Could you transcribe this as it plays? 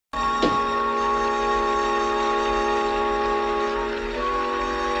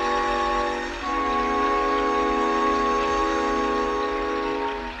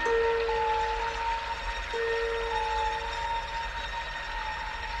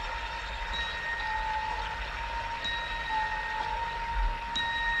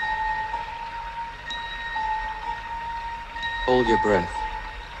Hold your breath.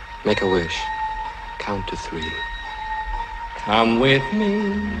 Make a wish. Count to 3. Come with me,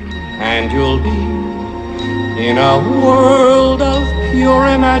 and you'll be in a world of pure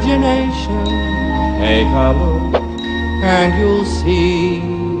imagination. Take a look, and you'll see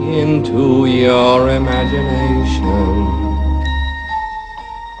into your imagination.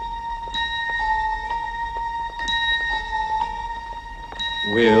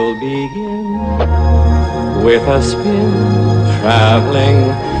 We'll begin with a spin, traveling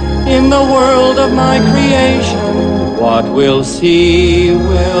in the world of my creation. What we'll see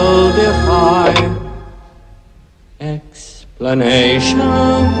will defy explanation.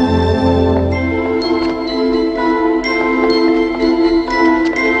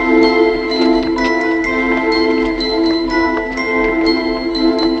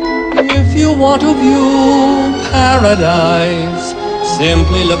 If you want to view paradise,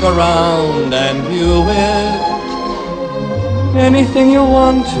 simply look around and view it. Anything you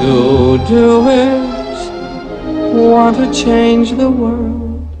want to do it. Want to change the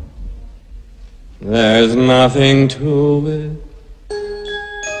world. There's nothing to it.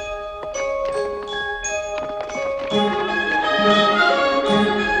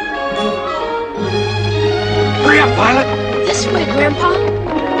 Hurry up, Violet! This way, Grandpa.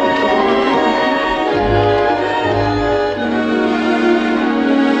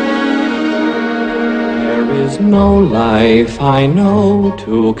 There's no life I know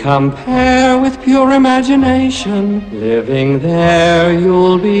to compare with pure imagination. Living there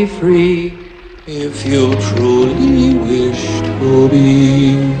you'll be free if you truly wish to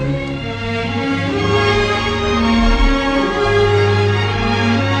be.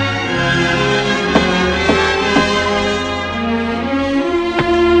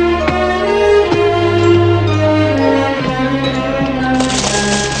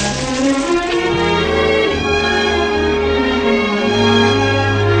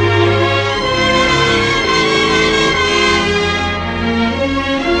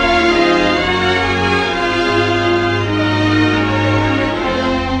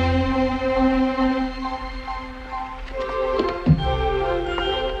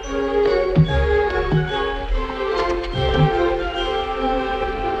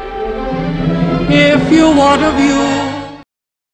 If you want to view